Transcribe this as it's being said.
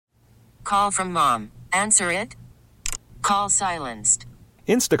Call from mom. Answer it. Call silenced.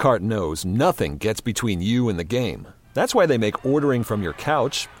 Instacart knows nothing gets between you and the game. That's why they make ordering from your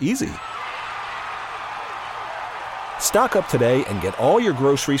couch easy. Stock up today and get all your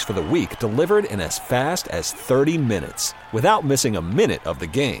groceries for the week delivered in as fast as 30 minutes without missing a minute of the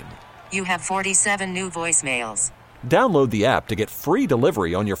game. You have 47 new voicemails. Download the app to get free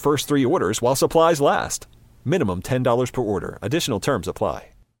delivery on your first 3 orders while supplies last. Minimum $10 per order. Additional terms apply.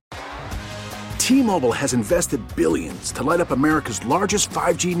 T-Mobile has invested billions to light up America's largest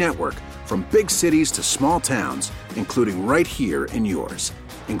 5G network, from big cities to small towns, including right here in yours.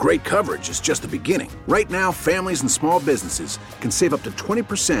 And great coverage is just the beginning. Right now, families and small businesses can save up to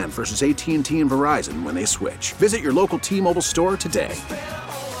 20% versus AT&T and Verizon when they switch. Visit your local T-Mobile store today.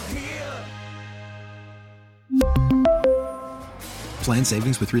 Plan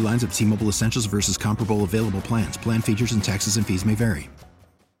savings with 3 lines of T-Mobile Essentials versus comparable available plans. Plan features and taxes and fees may vary.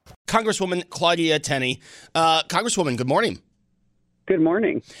 Congresswoman Claudia Tenney. Congresswoman, good morning. Good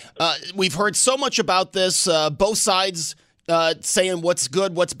morning. We've heard so much about this, both sides saying what's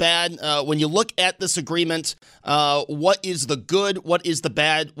good, what's bad. When you look at this agreement, what is the good, what is the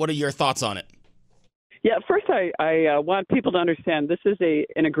bad? What are your thoughts on it? Yeah, first I want people to understand this is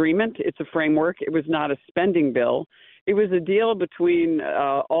an agreement. It's a framework. It was not a spending bill. It was a deal between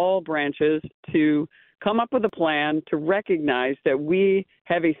all branches to come up with a plan to recognize that we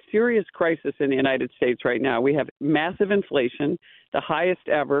have a serious crisis in the United States right now. We have massive inflation, the highest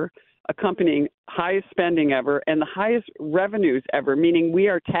ever, accompanying highest spending ever, and the highest revenues ever, meaning we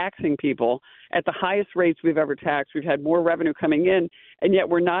are taxing people at the highest rates we've ever taxed. We've had more revenue coming in, and yet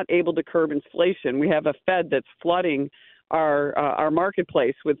we're not able to curb inflation. We have a Fed that's flooding our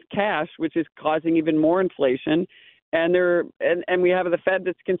marketplace with cash, which is causing even more inflation. And we have the Fed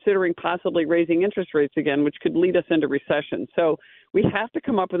that's considering possibly raising interest rates again, which could lead us into recession. So we have to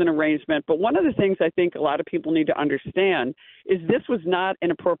come up with an arrangement. But one of the things I think a lot of people need to understand is this was not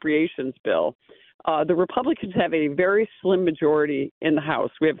an appropriations bill. The Republicans have a very slim majority in the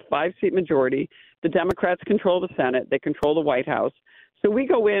House. We have a 5-seat majority. The Democrats control the Senate. They control the White House. So we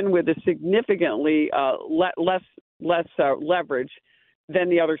go in with a significantly less leverage than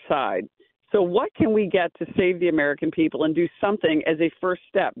the other side. So what can we get to save the American people and do something as a first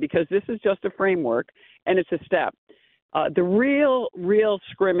step? Because this is just a framework and it's a step. The real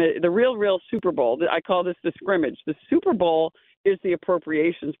scrimmage, the real Super Bowl, I call this the scrimmage. The Super Bowl is the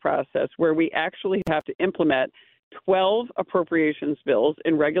appropriations process where we actually have to implement 12 appropriations bills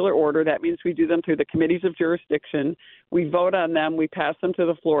in regular order. That means we do them through the committees of jurisdiction. We vote on them, we pass them to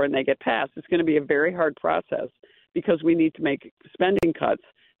the floor, and they get passed. It's going to be a very hard process because we need to make spending cuts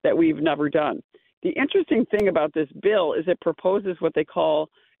that we've never done. The interesting thing about this bill is it proposes what they call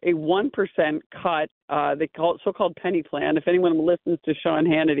a 1% cut. They call it so-called penny plan. If anyone listens to Sean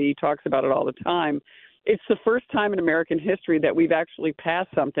Hannity, he talks about it all the time. It's the first time in American history that we've actually passed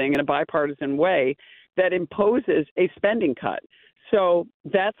something in a bipartisan way that imposes a spending cut. So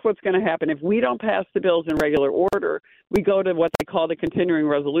that's what's going to happen. If we don't pass the bills in regular order, we go to what they call the continuing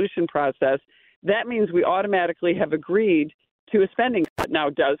resolution process. That means we automatically have agreed to a spending cut. Now,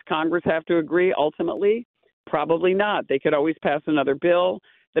 does Congress have to agree ultimately? Probably not. They could always pass another bill.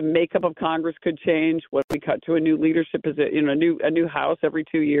 The makeup of Congress could change when we cut to a new leadership position, a new House every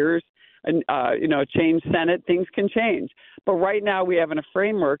 2 years, and a changed Senate. Things can change. But right now we have a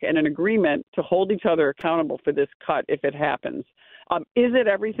framework and an agreement to hold each other accountable for this cut if it happens. Is it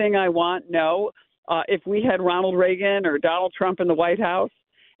everything I want? No. If we had Ronald Reagan or Donald Trump in the White House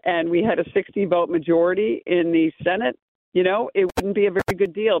and we had a 60-vote majority in the Senate, it wouldn't be a very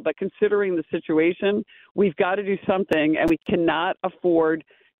good deal. But considering the situation, we've got to do something, and we cannot afford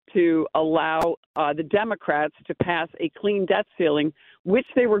to allow the Democrats to pass a clean debt ceiling, which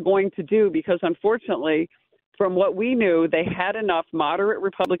they were going to do because, unfortunately, from what we knew, they had enough moderate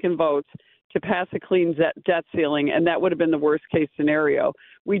Republican votes to pass a clean debt ceiling, and that would have been the worst-case scenario.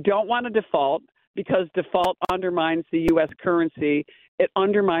 We don't want to default because default undermines the U.S. currency. It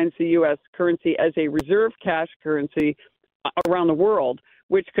undermines the U.S. currency as a reserve cash currency around the world,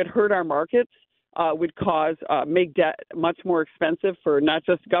 which could hurt our markets, would make debt much more expensive for not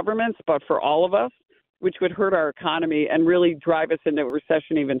just governments, but for all of us, which would hurt our economy and really drive us into a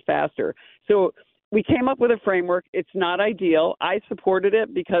recession even faster. So we came up with a framework. It's not ideal. I supported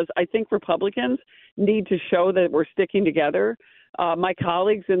it because I think Republicans need to show that we're sticking together. My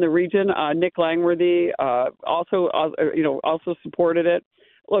colleagues in the region, Nick Langworthy, also supported it.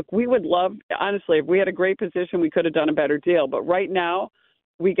 Look, we would love, honestly, if we had a great position, we could have done a better deal. But right now,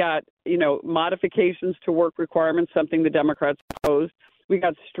 we got, modifications to work requirements, something the Democrats proposed. We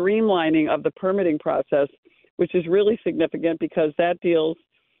got streamlining of the permitting process, which is really significant because that deals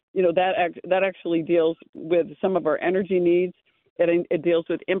that actually deals with some of our energy needs. It deals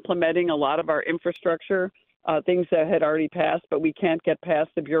with implementing a lot of our infrastructure, things that had already passed, but we can't get past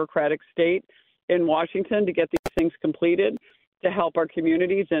the bureaucratic state in Washington to get these things completed to help our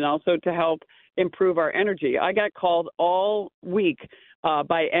communities and also to help improve our energy. I got called all week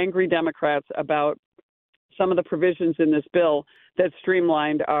by angry Democrats about some of the provisions in this bill that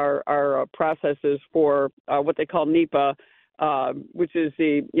streamlined our processes for what they call NEPA, which is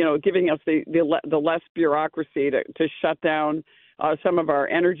giving us the less bureaucracy to shut down some of our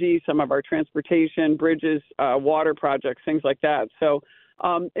energy, some of our transportation, bridges, water projects, things like that. So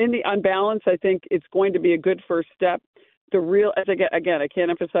on balance, I think it's going to be a good first step. Again, I can't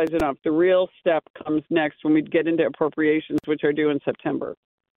emphasize enough, the real step comes next when we get into appropriations, which are due in September.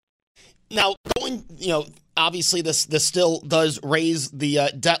 Now, obviously this still does raise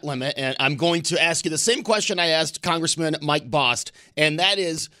the debt limit, and I'm going to ask you the same question I asked Congressman Mike Bost, and that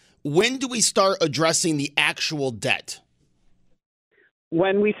is, when do we start addressing the actual debt?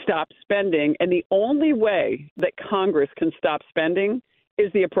 When we stop spending, and the only way that Congress can stop spending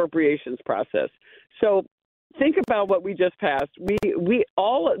is the appropriations process. So think about what we just passed.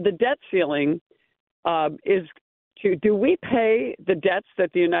 The debt ceiling is do we pay the debts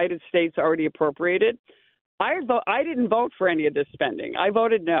that the United States already appropriated? I didn't vote for any of this spending. I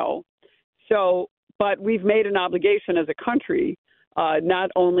voted no. But we've made an obligation as a country,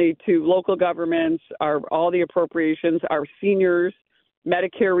 not only to local governments, all the appropriations, our seniors,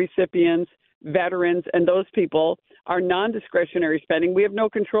 Medicare recipients, veterans, and those people, our non-discretionary spending, we have no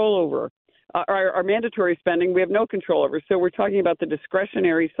control over. Our mandatory spending, we have no control over. So we're talking about the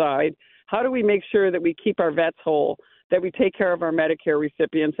discretionary side. How do we make sure that we keep our vets whole, that we take care of our Medicare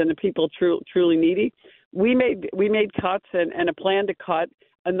recipients and the people truly needy? We made cuts and a plan to cut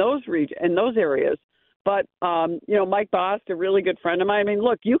in those areas. But Mike Bost, a really good friend of mine. I mean,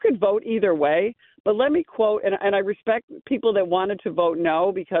 look, you could vote either way, but let me quote, and I respect people that wanted to vote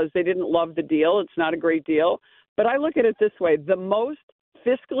no because they didn't love the deal. It's not a great deal, but I look at it this way: the most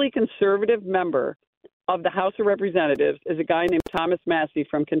fiscally conservative member of the House of Representatives is a guy named Thomas Massey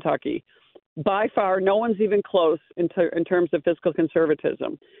from Kentucky. By far, no one's even close in terms of fiscal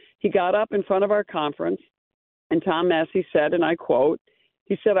conservatism. He got up in front of our conference, and Tom Massey said, and I quote,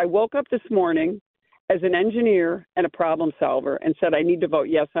 he said, "I woke up this morning as an engineer and a problem solver and said I need to vote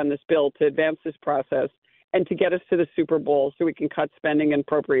yes on this bill to advance this process and to get us to the Super Bowl so we can cut spending and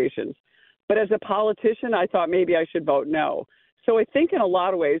appropriations. But as a politician, I thought maybe I should vote no." So I think in a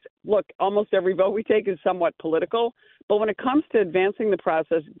lot of ways, look, almost every vote we take is somewhat political. But when it comes to advancing the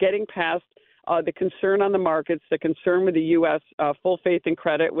process, getting past the concern on the markets, the concern with the U.S. Full faith and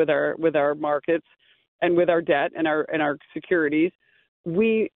credit with our markets and with our debt and our securities,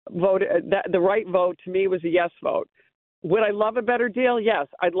 we voted that the right vote to me was a yes vote. Would I love a better deal? Yes.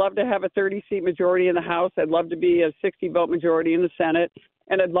 I'd love to have a 30-seat majority in the House. I'd love to be a 60-vote majority in the Senate.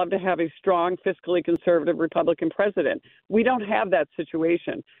 And I'd love to have a strong, fiscally conservative Republican president. We don't have that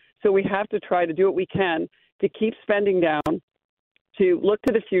situation. So we have to try to do what we can to keep spending down, to look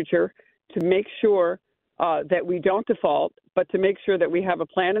to the future, to make sure that we don't default, but to make sure that we have a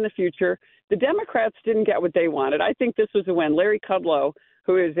plan in the future. The Democrats didn't get what they wanted. I think this was a win. Larry Kudlow,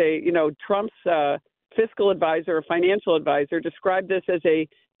 who is Trump's fiscal advisor or financial advisor, described this as a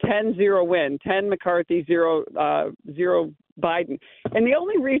 10-0 win, 10 McCarthy, 0 Biden. And the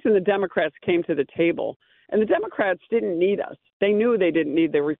only reason the Democrats came to the table, and the Democrats didn't need us. They knew they didn't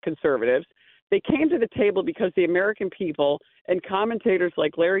need the conservatives. They came to the table because the American people and commentators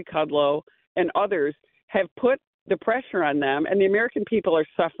like Larry Kudlow and others have put the pressure on them, and the American people are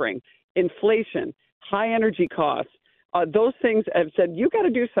suffering. Inflation, high energy costs, those things have said, you got to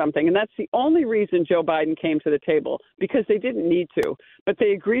do something. And that's the only reason Joe Biden came to the table, because they didn't need to. But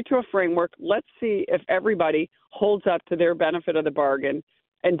they agreed to a framework. Let's see if everybody holds up to their benefit of the bargain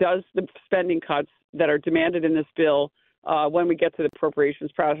and does the spending cuts that are demanded in this bill when we get to the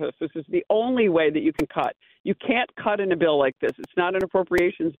appropriations process. This is the only way that you can cut. You can't cut in a bill like this. It's not an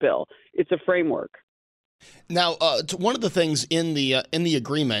appropriations bill. It's a framework. Now, one of the things in the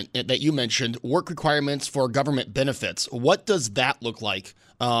agreement that you mentioned, work requirements for government benefits. What does that look like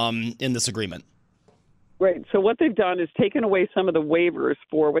in this agreement? Right. So what they've done is taken away some of the waivers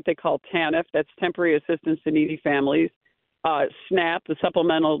for what they call TANF, that's Temporary Assistance to Needy Families, SNAP, the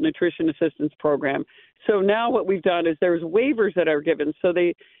Supplemental Nutrition Assistance Program. So now what we've done is there's waivers that are given so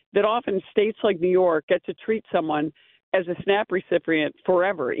that often states like New York get to treat someone as a SNAP recipient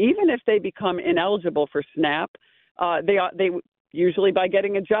forever, even if they become ineligible for SNAP. They usually by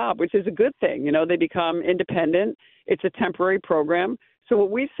getting a job, which is a good thing. You know, they become independent. It's a temporary program. So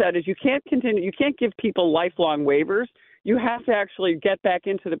what we said is you can't give people lifelong waivers. you have to actually get back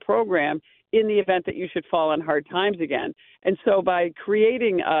into the program in the event that you should fall on hard times again. And so by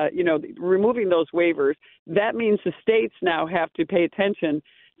creating, removing those waivers, that means the states now have to pay attention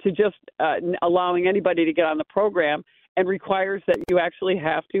to just allowing anybody to get on the program, and requires that you actually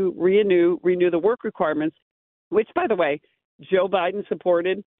have to renew the work requirements, which, by the way, Joe Biden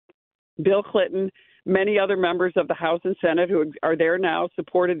supported, Bill Clinton, many other members of the House and Senate who are there now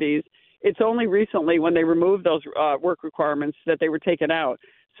supported these. It's only recently when they removed those work requirements that they were taken out.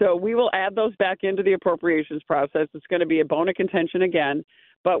 So we will add those back into the appropriations process. It's going to be a bone of contention again,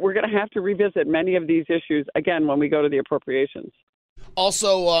 but we're going to have to revisit many of these issues again when we go to the appropriations.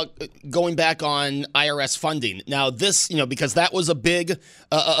 Also, going back on IRS funding. Now, this, because that was a big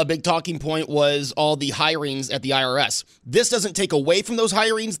talking point, was all the hirings at the IRS. This doesn't take away from those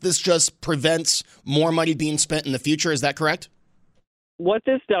hirings. This just prevents more money being spent in the future. Is that correct? What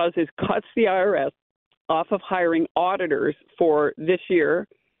this does is cuts the IRS off of hiring auditors for this year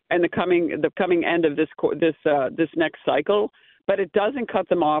and the coming end of this next cycle. But it doesn't cut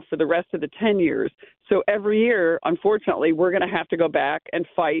them off for the rest of the 10 years. So every year, unfortunately, we're going to have to go back and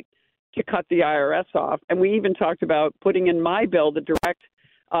fight to cut the IRS off. And we even talked about putting in my bill the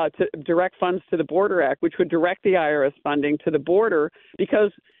direct funds to the Border Act, which would direct the IRS funding to the border,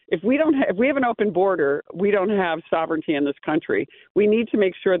 because if we have an open border, we don't have sovereignty in this country. We need to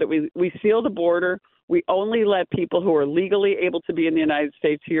make sure that we seal the border. We only let people who are legally able to be in the United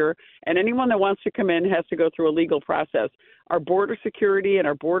States here, and anyone that wants to come in has to go through a legal process. Our border security and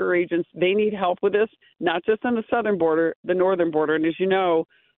our border agents, they need help with this, not just on the southern border, the northern border. And as you know,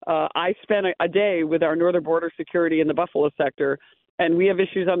 I spent a day with our northern border security in the Buffalo sector, and we have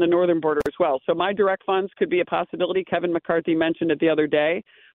issues on the northern border as well. So my direct funds could be a possibility. Kevin McCarthy mentioned it the other day.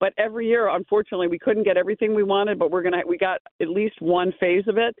 But every year, unfortunately, we couldn't get everything we wanted, but we got at least one phase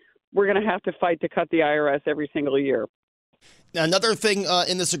of it. We're going to have to fight to cut the IRS every single year. Now, another thing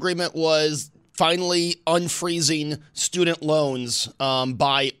in this agreement was finally unfreezing student loans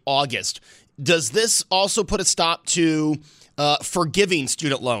by August. Does this also put a stop to forgiving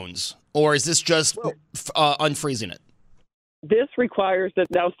student loans, or is this just unfreezing it? This requires that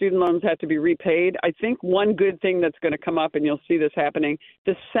now student loans have to be repaid. I think one good thing that's going to come up, and you'll see this happening,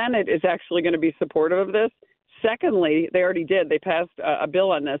 the Senate is actually going to be supportive of this. Secondly, they already did. They passed a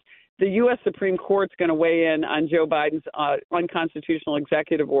bill on this. The U.S. Supreme Court's going to weigh in on Joe Biden's unconstitutional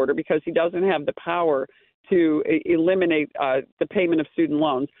executive order because he doesn't have the power to eliminate the payment of student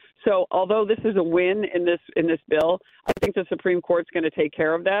loans. So although this is a win in this bill, I think the Supreme Court's going to take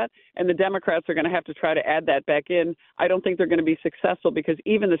care of that, and the Democrats are going to have to try to add that back in. I don't think they're going to be successful because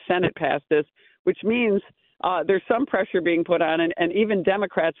even the Senate passed this, which means there's some pressure being put on, and even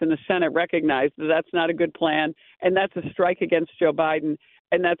Democrats in the Senate recognize that that's not a good plan, and that's a strike against Joe Biden,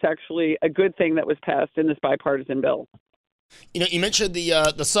 and that's actually a good thing that was passed in this bipartisan bill. You mentioned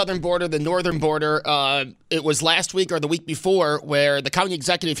the southern border, the northern border. It was last week or the week before where the county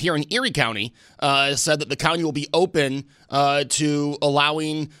executive here in Erie County said that the county will be open to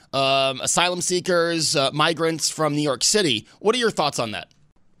allowing asylum seekers, migrants from New York City. What are your thoughts on that?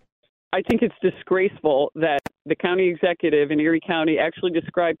 I think it's disgraceful that the county executive in Erie County actually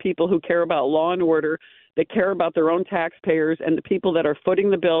described people who care about law and order, that care about their own taxpayers, and the people that are footing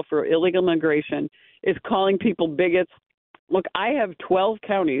the bill for illegal migration is calling people bigots. Look, I have 12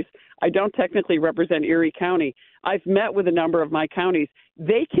 counties. I don't technically represent Erie County. I've met with a number of my counties.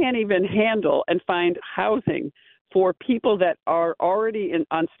 They can't even handle and find housing for people that are already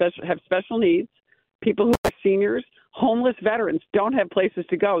have special needs, people who are seniors, homeless veterans don't have places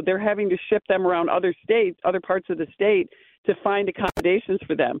to go. They're having to ship them around other states, other parts of the state, to find accommodations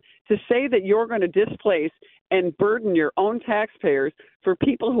for them. To say that you're going to displace and burden your own taxpayers for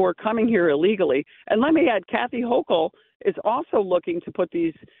people who are coming here illegally. And let me add, Kathy Hochul is also looking to put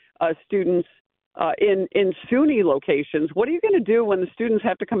these students in SUNY locations. What are you going to do when the students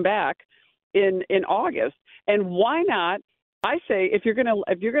have to come back in August? And why not? I say if you're going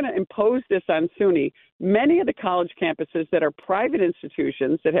to impose this on SUNY, many of the college campuses that are private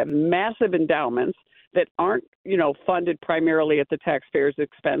institutions that have massive endowments that aren't, funded primarily at the taxpayer's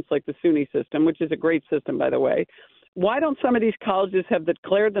expense, like the SUNY system, which is a great system, by the way. Why don't some of these colleges have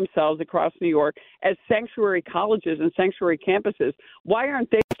declared themselves across New York as sanctuary colleges and sanctuary campuses? Why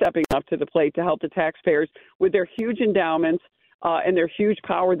aren't they stepping up to the plate to help the taxpayers with their huge endowments and their huge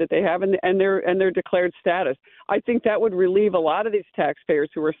power that they have and their declared status? I think that would relieve a lot of these taxpayers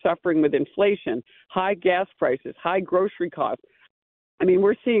who are suffering with inflation, high gas prices, high grocery costs. I mean,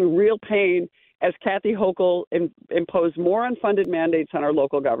 we're seeing real pain as Kathy Hochul imposed more unfunded mandates on our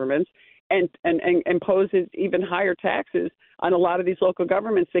local governments and imposes even higher taxes on a lot of these local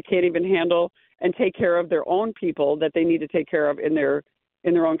governments that can't even handle and take care of their own people that they need to take care of in their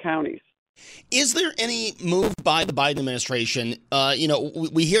own counties. Is there any move by the Biden administration?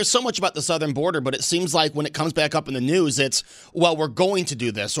 We hear so much about the southern border, but it seems like when it comes back up in the news, it's, well, we're going to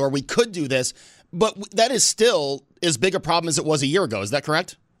do this or we could do this. But that is still as big a problem as it was a year ago. Is that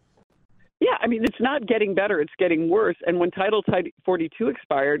correct? Yeah, I mean, it's not getting better. It's getting worse. And when Title 42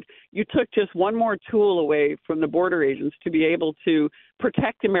 expired, you took just one more tool away from the border agents to be able to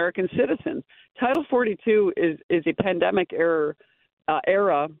protect American citizens. Title 42 is a pandemic era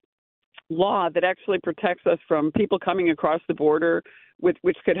law that actually protects us from people coming across the border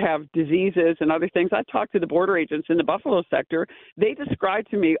which could have diseases and other things. I talked to the border agents in the Buffalo sector. They described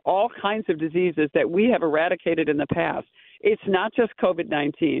to me all kinds of diseases that we have eradicated in the past. It's not just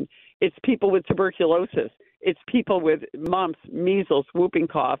COVID-19. It's people with tuberculosis. It's people with mumps, measles, whooping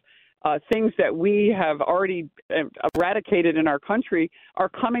cough. Things that we have already eradicated in our country are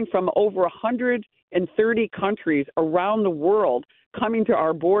coming from over 130 countries around the world, coming to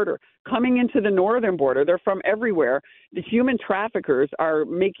our border, coming into the northern border. They're from everywhere. The human traffickers are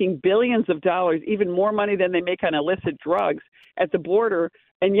making billions of dollars, even more money than they make on illicit drugs at the border.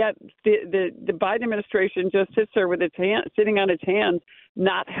 And yet the Biden administration just sits there with sitting on its hands,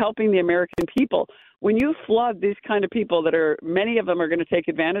 not helping the American people. When you flood these kind of people many of them are going to take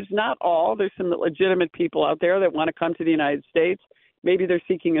advantage, not all. There's some legitimate people out there that want to come to the United States. Maybe they're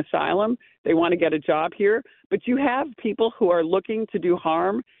seeking asylum. They want to get a job here. But you have people who are looking to do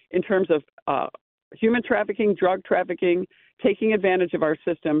harm in terms of human trafficking, drug trafficking, taking advantage of our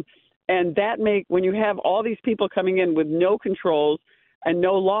system. And when you have all these people coming in with no controls and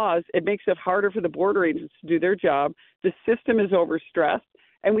no laws, it makes it harder for the border agents to do their job. The system is overstressed,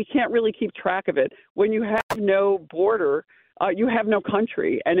 and we can't really keep track of it. When you have no border, you have no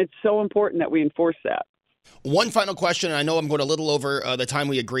country, and it's so important that we enforce that. One final question, and I know I'm going a little over the time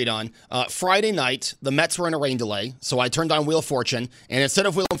we agreed on. Friday night, the Mets were in a rain delay, so I turned on Wheel of Fortune, and instead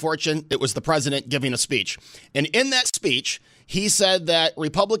of Wheel of Fortune, it was the president giving a speech. And in that speech, he said that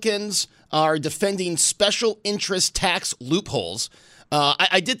Republicans are defending special interest tax loopholes.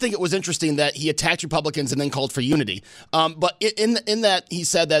 I did think it was interesting that he attacked Republicans and then called for unity. But in that, he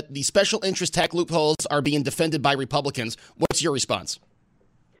said that the special interest tax loopholes are being defended by Republicans. What's your response?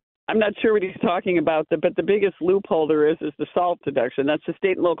 I'm not sure what he's talking about, but the biggest loophole there is the SALT deduction. That's the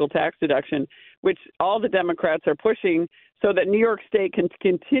state and local tax deduction, which all the Democrats are pushing so that New York State can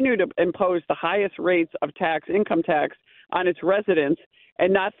continue to impose the highest rates of income tax on its residents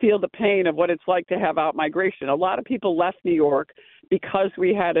and not feel the pain of what it's like to have out-migration. A lot of people left New York because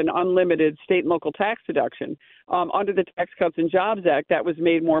we had an unlimited state and local tax deduction. Under the Tax Cuts and Jobs Act, that was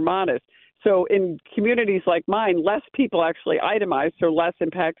made more modest. So in communities like mine, less people actually itemize, so less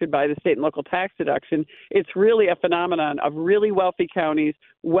impacted by the state and local tax deduction. It's really a phenomenon of really wealthy counties,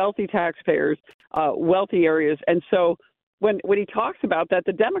 wealthy taxpayers, wealthy areas. And so when he talks about that,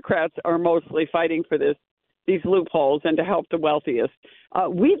 the Democrats are mostly fighting for these loopholes and to help the wealthiest.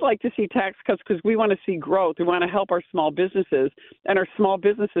 We'd like to see tax cuts because we want to see growth. We want to help our small businesses, and our small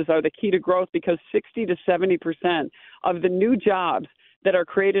businesses are the key to growth because 60 to 70% of the new jobs that are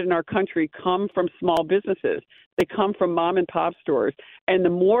created in our country come from small businesses. They come from mom and pop stores. And the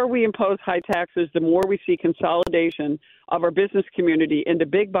more we impose high taxes, the more we see consolidation of our business community into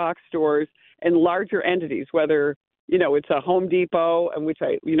big box stores and larger entities, whether, it's a Home Depot, and which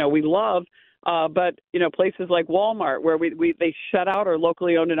we love, but places like Walmart, where they shut out our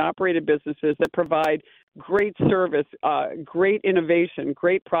locally owned and operated businesses that provide great service, great innovation,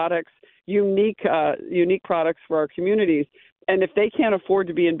 great products, unique products for our communities. And if they can't afford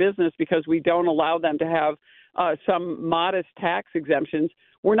to be in business because we don't allow them to have some modest tax exemptions,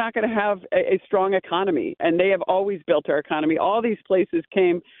 we're not going to have a strong economy. And they have always built our economy. All these places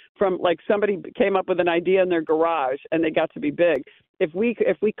came from, like, somebody came up with an idea in their garage and they got to be big. If we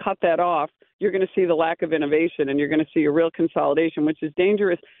cut that off, you're going to see the lack of innovation, and you're going to see a real consolidation, which is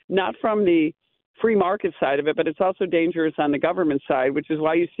dangerous, not from the free market side of it, but it's also dangerous on the government side, which is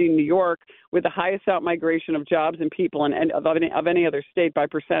why you see New York with the highest out-migration of jobs and people of any other state by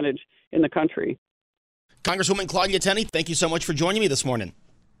percentage in the country. Congresswoman Claudia Tenney, thank you so much for joining me this morning.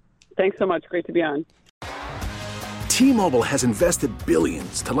 Thanks so much. Great to be on. T-Mobile has invested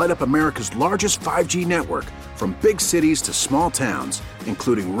billions to light up America's largest 5G network, from big cities to small towns,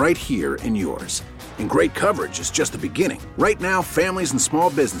 including right here in yours. And great coverage is just the beginning. Right now, families and small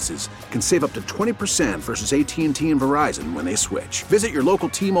businesses can save up to 20% versus AT&T and Verizon when they switch. Visit your local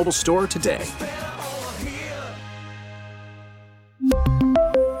T-Mobile store today.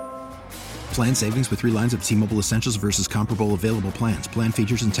 Plan savings with 3 lines of T-Mobile Essentials versus comparable available plans. Plan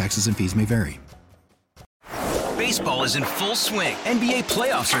features and taxes and fees may vary. Baseball is in full swing. NBA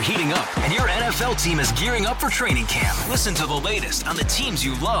playoffs are heating up, and your NFL team is gearing up for training camp. Listen to the latest on the teams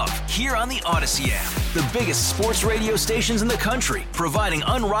you love here on the Odyssey app. The biggest sports radio stations in the country, providing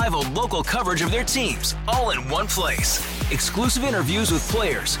unrivaled local coverage of their teams, all in one place. Exclusive interviews with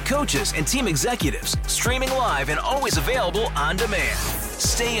players, coaches, and team executives, streaming live and always available on demand.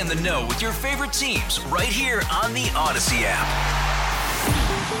 Stay in the know with your favorite teams right here on the Odyssey app.